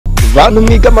bantu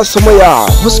mwiga amasomo ya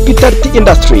hospitality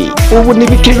industry, ubu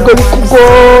ntibikirirwa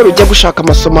bikugora ujya gushaka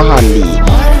amasomo ahandi.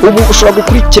 Ubu ushobora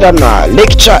gukurikirana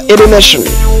lecture animation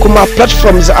ku ma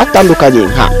platforms atandukanye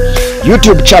nka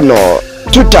YouTube channel,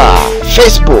 Twitter,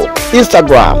 Facebook,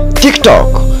 Instagram, TikTok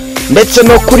ndetse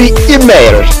no kuri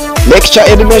email.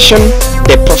 Lecture animation,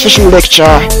 the professional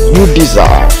lecture you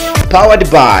deserve. Powered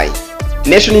by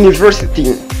Nation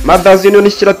University, Mothers Union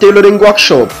Tailoring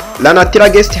Workshop,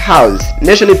 Lanatira Guest House,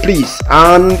 Nation Police,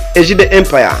 and Egide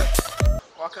Empire.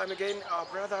 Welcome again, our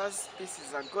brothers. This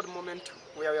is a good moment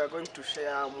where we are going to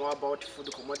share more about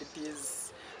food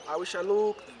commodities. We shall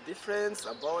look at the difference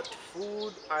about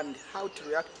food and how to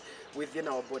react within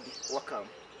our body. Welcome.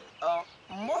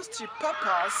 Most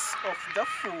purpose of the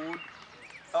food,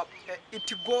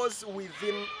 it goes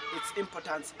within its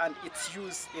importance and its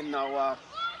use in our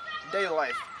daily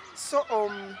life. So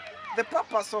the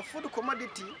purpose of food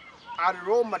commodity are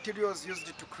raw materials used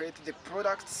to create the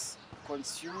products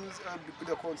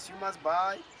the consumers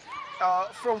buy,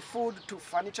 from food to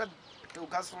furniture to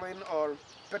gasoline or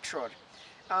petrol.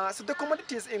 So the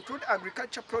commodities include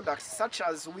agriculture products such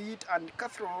as wheat and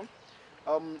cattle,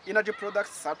 energy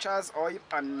products such as oil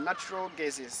and natural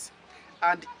gases,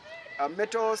 and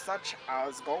metals such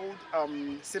as gold,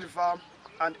 silver,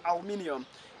 and aluminium.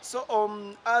 So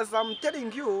as I'm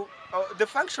telling you, the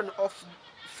function of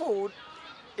food,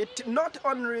 it not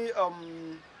only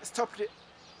stopped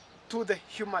to the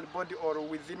human body or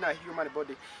within a human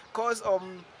body, because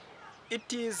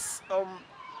it is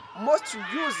most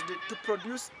used to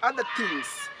produce other things.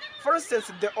 For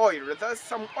instance, the oil. There's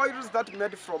some oils that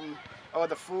made from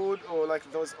the food, or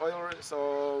like those oils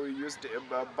so used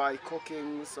by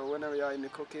cooking. So whenever you are in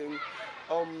cooking,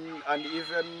 and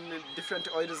even different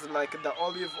oils like the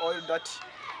olive oil that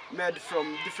made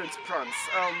from different plants.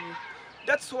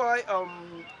 That's why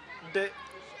the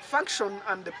function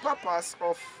and the purpose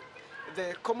of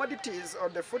the commodities or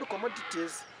the food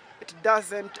commodities, it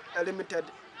doesn't limited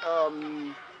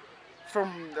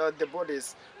from the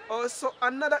bodies. Also,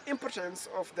 another importance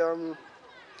of the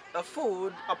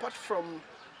food, apart from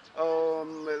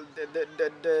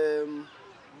the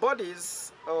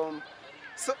bodies,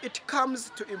 so it comes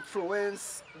to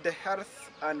influence the health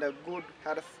and the good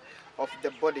health of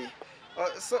the body.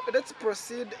 So let's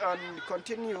proceed and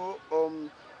continue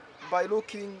by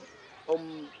looking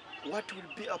what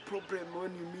will be a problem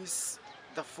when you miss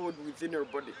the food within your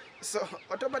body. So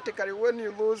automatically when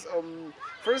you lose,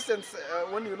 for instance,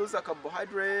 when you lose a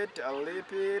carbohydrate, a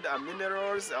lipid, a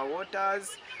minerals, a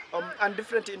waters, and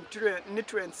different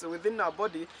nutrients within our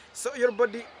body, so your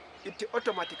body, it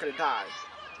automatically die.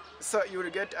 So you will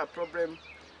get a problem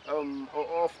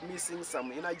of missing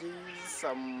some energies,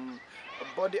 some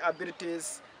body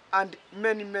abilities, and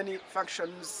many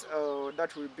functions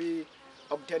that will be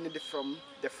obtained from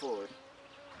the food.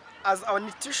 As our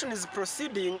nutrition is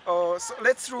proceeding, so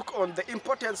let's look on the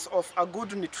importance of a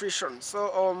good nutrition.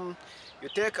 So you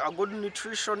take a good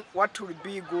nutrition, what will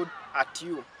be good at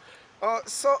you?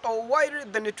 So while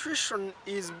the nutrition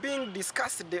is being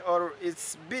discussed or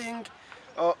it's being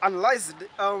analyzed,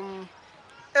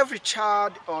 every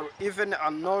child or even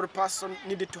an old person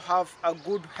needed to have a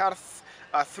good health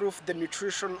through the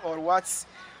nutrition or what's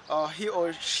he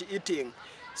or she eating.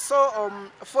 So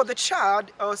for the child,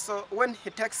 also when he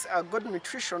takes a good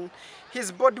nutrition,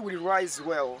 his body will rise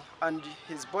well and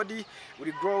his body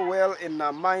will grow well in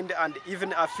mind and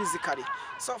even physically.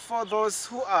 So for those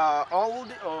who are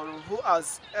old or who are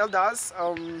elders,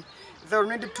 they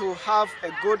need to have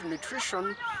a good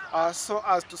nutrition so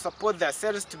as to support their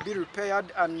cells to be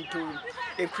repaired and to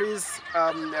increase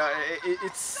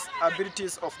its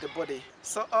abilities of the body.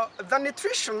 So the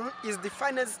nutrition is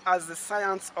defined as the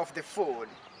science of the food,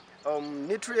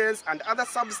 nutrients and other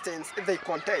substances they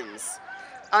contains,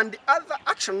 and other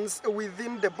actions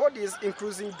within the bodies,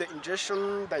 including the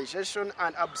ingestion, digestion,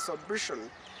 and absorption,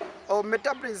 or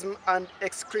metabolism and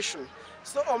excretion.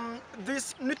 So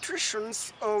these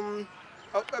nutritions,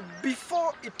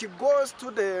 before it goes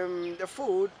to the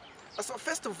food, so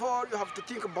first of all you have to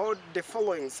think about the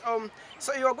followings.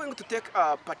 So you are going to take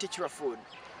a particular food.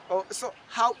 So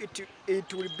how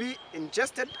it will be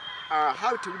ingested,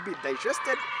 how it will be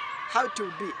digested, how it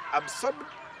will be absorbed,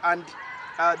 and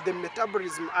the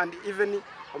metabolism and even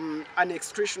an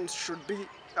excretion should be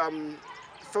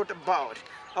thought about.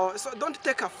 So don't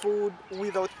take a food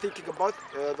without thinking about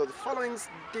the following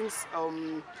things,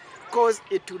 because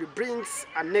it will bring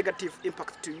a negative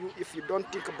impact to you if you don't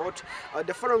think about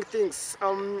the following things.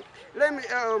 Let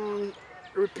me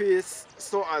repeat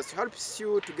so as helps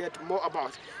you to get more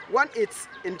about. One, it's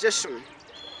ingestion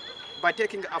by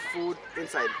taking a food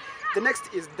inside. The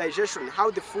next is digestion,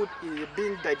 how the food is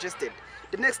being digested.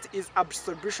 The next is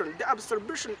absorption. The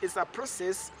absorption is a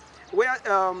process where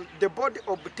the body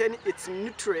obtains its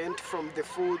nutrient from the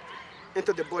food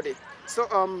into the body. So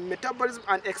metabolism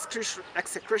and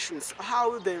excretions,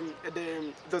 how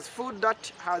those food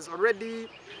that has already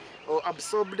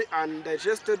absorbed and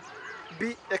digested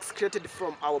be excreted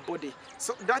from our body.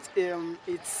 So that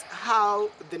it's how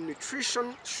the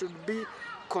nutrition should be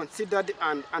considered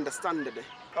and understood.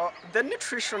 The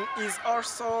nutrition is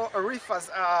also refers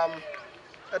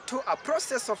to a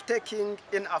process of taking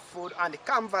in a food and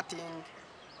converting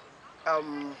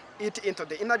it into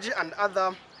the energy and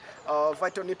other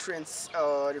vital nutrients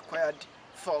required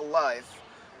for life.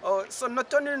 So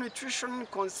not only nutrition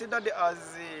considered as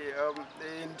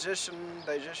the ingestion,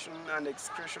 digestion and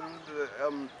excretion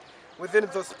within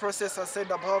those processes I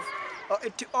said above,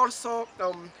 it also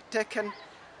taken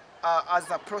as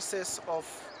a process of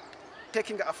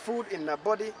taking a food in the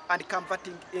body and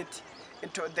converting it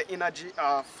into the energy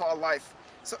for life.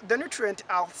 So the nutrient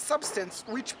are substance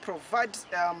which provides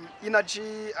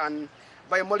energy and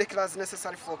biomolecules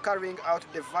necessary for carrying out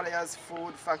the various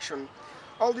food function.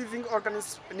 All living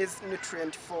organisms need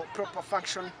nutrient for proper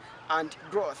function and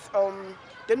growth.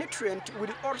 The nutrient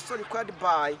will also required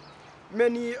by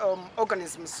many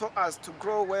organisms so as to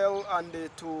grow well and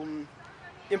to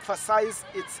emphasize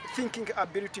its thinking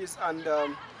abilities and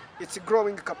its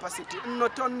growing capacity.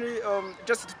 Not only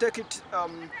just to take it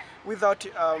without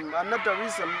another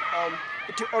reason,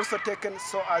 it also taken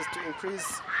so as to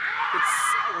increase its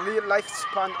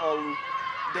lifespan or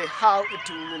the how it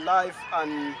will live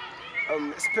and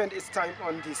spend its time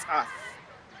on this earth.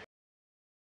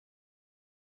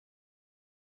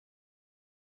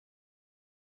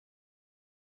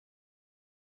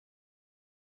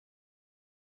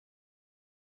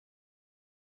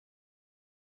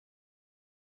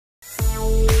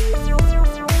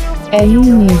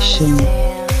 Elie Nation.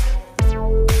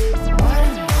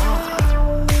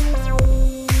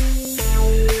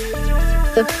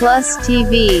 The Plus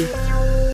TV.